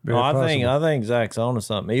here. I think Zach's onto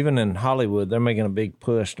something. Even in Hollywood, they're making a big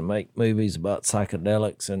push to make movies about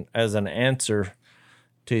psychedelics, and as an answer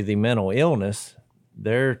to the mental illness,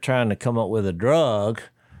 they're trying to come up with a drug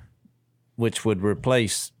which would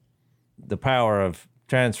replace the power of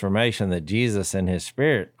transformation that Jesus and his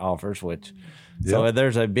Spirit offers. So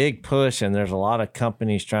there's a big push, and there's a lot of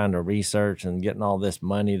companies trying to research and getting all this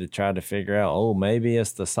money to try to figure out, maybe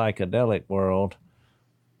it's the psychedelic world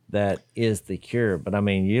that is the cure. But I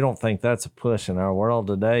mean, you don't think that's a push in our world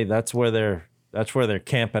today? That's where they're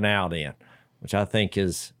camping out in, which I think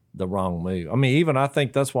is the wrong move. I mean, I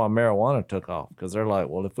think that's why marijuana took off, because they're like,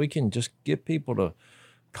 well, if we can just get people to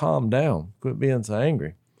calm down, quit being so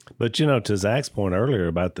angry. But to Zach's point earlier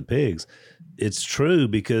about the pigs, it's true,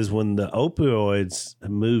 because when the opioids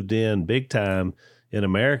moved in big time in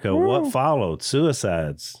America, what followed?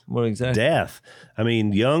 Suicides, death. I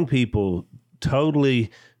mean, young people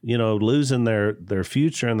totally, losing their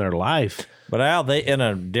future and their life. But Al,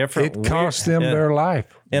 it cost them their life.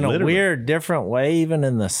 In a weird, different way, even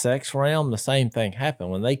in the sex realm, the same thing happened.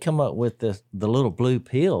 When they come up with the little blue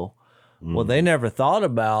pill, well, they never thought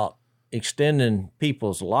about extending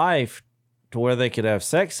people's life to where they could have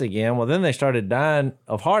sex again. Well, then they started dying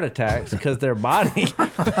of heart attacks because their body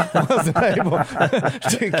wasn't able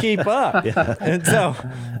to keep up. Yeah. And so,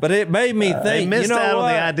 but it made me think, they missed out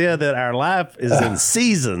on the idea that our life is in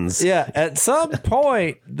seasons. Yeah. At some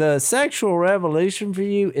point, the sexual revolution for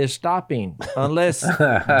you is stopping unless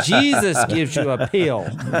Jesus gives you a pill.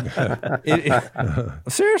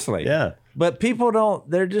 Seriously. Yeah. But people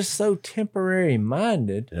they're just so temporary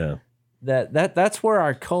minded. Yeah. That's where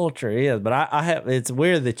our culture is. But it's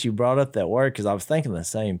weird that you brought up that word, because I was thinking the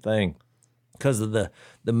same thing, because of the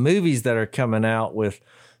movies that are coming out with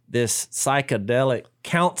this psychedelic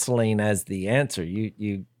counseling as the answer.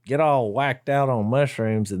 You get all whacked out on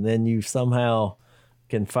mushrooms, and then you somehow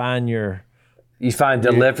can find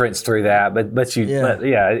deliverance through that.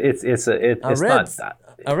 It's not.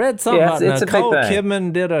 I read something about Nicole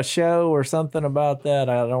Kidman did a show or something about that.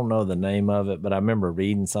 I don't know the name of it, but I remember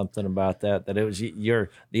reading something about that it was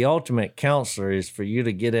the ultimate counselor is for you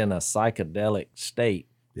to get in a psychedelic state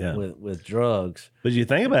with drugs. But you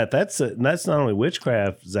think about it, that's not only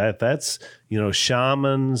witchcraft, Zach, that's,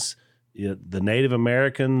 shamans, the Native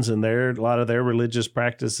Americans, and a lot of their religious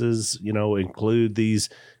practices, include these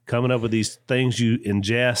coming up with these things you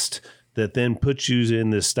ingest that then puts you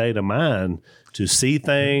in this state of mind to see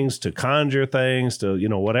things, to conjure things, to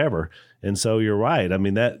whatever. And so you're right. I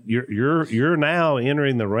mean, that you're now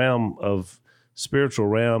entering the realm of spiritual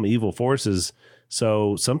realm, evil forces.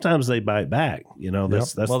 So sometimes they bite back.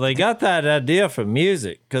 That's well, they got that idea from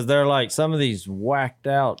music, because they're like some of these whacked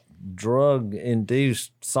out drug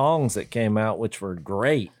induced songs that came out, which were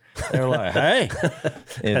great. They're like, hey,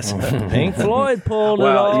 it's Pink Floyd pulled it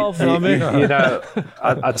off.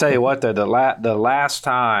 I'll tell you what, though, the last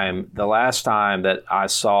time that I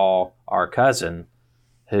saw our cousin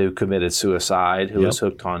who committed suicide, who was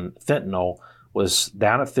hooked on fentanyl, was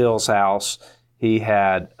down at Phil's house. He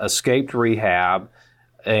had escaped rehab,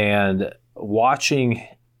 and watching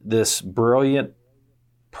this brilliant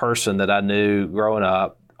person that I knew growing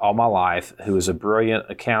up all my life, who was a brilliant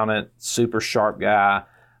accountant, super sharp guy,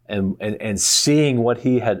 and seeing what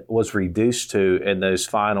he was reduced to in those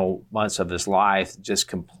final months of his life, just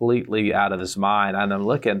completely out of his mind. And I'm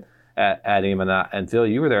looking at him, and Phil,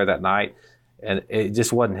 you were there that night, and it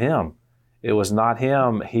just wasn't him. It was not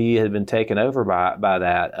him. He had been taken over by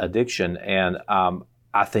that addiction, and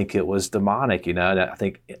I think it was demonic, and I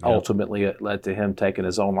think ultimately it led to him taking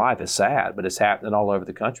his own life. It's sad, but it's happening all over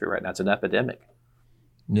the country right now. It's an epidemic.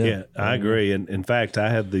 Yeah, I agree. And in fact, I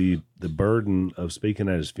had the burden of speaking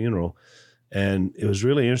at his funeral, and it was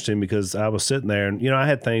really interesting because I was sitting there, and I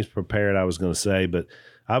had things prepared I was going to say, but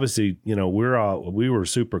obviously, we were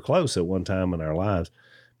super close at one time in our lives,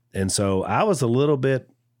 and so I was a little bit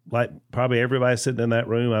like probably everybody sitting in that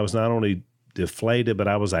room, I was not only deflated, but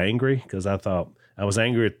I was angry because I thought I was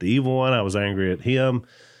angry at the evil one. I was angry at him.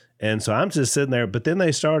 And so I'm just sitting there. But then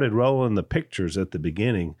they started rolling the pictures at the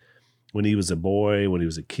beginning when he was a boy, when he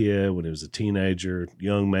was a kid, when he was a teenager,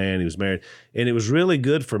 young man, he was married. And it was really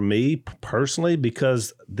good for me personally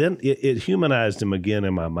because then it humanized him again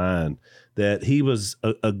in my mind that he was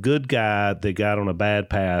a good guy that got on a bad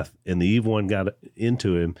path and the evil one got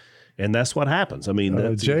into him. And that's what happens. I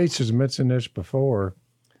mean, Jase has mentioned this before.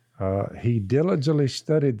 He diligently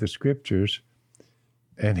studied the scriptures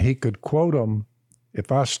and he could quote them.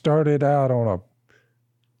 If I started out on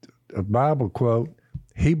a Bible quote,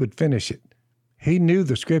 he would finish it. He knew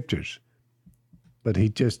the scriptures, but he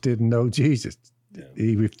just didn't know Jesus. Yeah.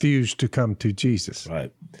 He refused to come to Jesus.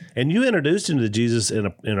 Right. And you introduced him to Jesus in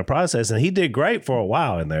a process, and he did great for a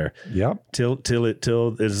while in there. Yep.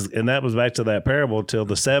 And that was back to that parable till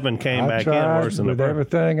the 7 came back in worse than with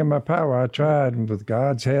everything in my power. I tried, and with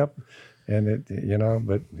God's help, and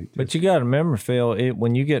but you got to remember, Phil,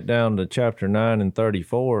 when you get down to chapter 9 and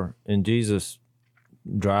 34, and Jesus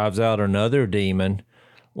drives out another demon.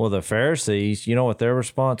 Well, the Pharisees, you know what their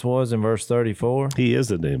response was in verse 34? He is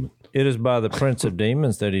a demon. It is by the prince of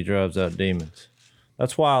demons that he drives out demons.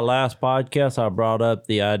 That's why last podcast I brought up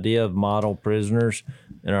the idea of model prisoners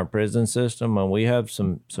in our prison system. And we have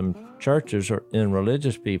some churches and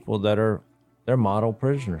religious people that they're model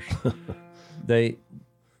prisoners.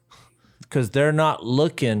 Because they're not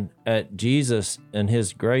looking at Jesus and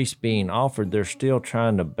his grace being offered. They're still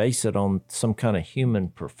trying to base it on some kind of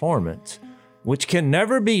human performance, which can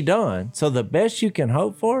never be done. So the best you can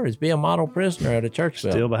hope for is be a model prisoner at a church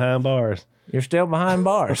building. Still behind bars. You're still behind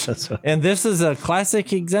bars. That's right. And this is a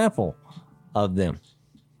classic example of them.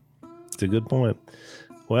 It's a good point.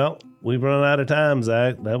 Well, we've run out of time,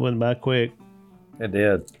 Zach. That went by quick. It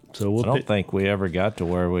did. So I don't think we ever got to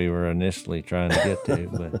where we were initially trying to get to.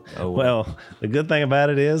 But well, the good thing about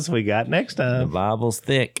it is we got next time. The Bible's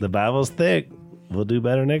thick. The Bible's thick. We'll do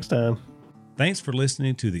better next time. Thanks for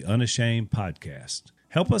listening to the Unashamed podcast.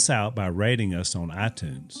 Help us out by rating us on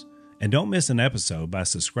iTunes. And don't miss an episode by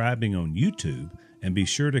subscribing on YouTube, and be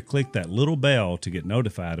sure to click that little bell to get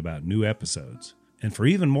notified about new episodes. And for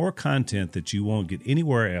even more content that you won't get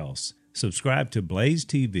anywhere else, subscribe to Blaze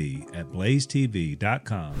TV at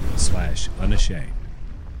blazetv.com/unashamed.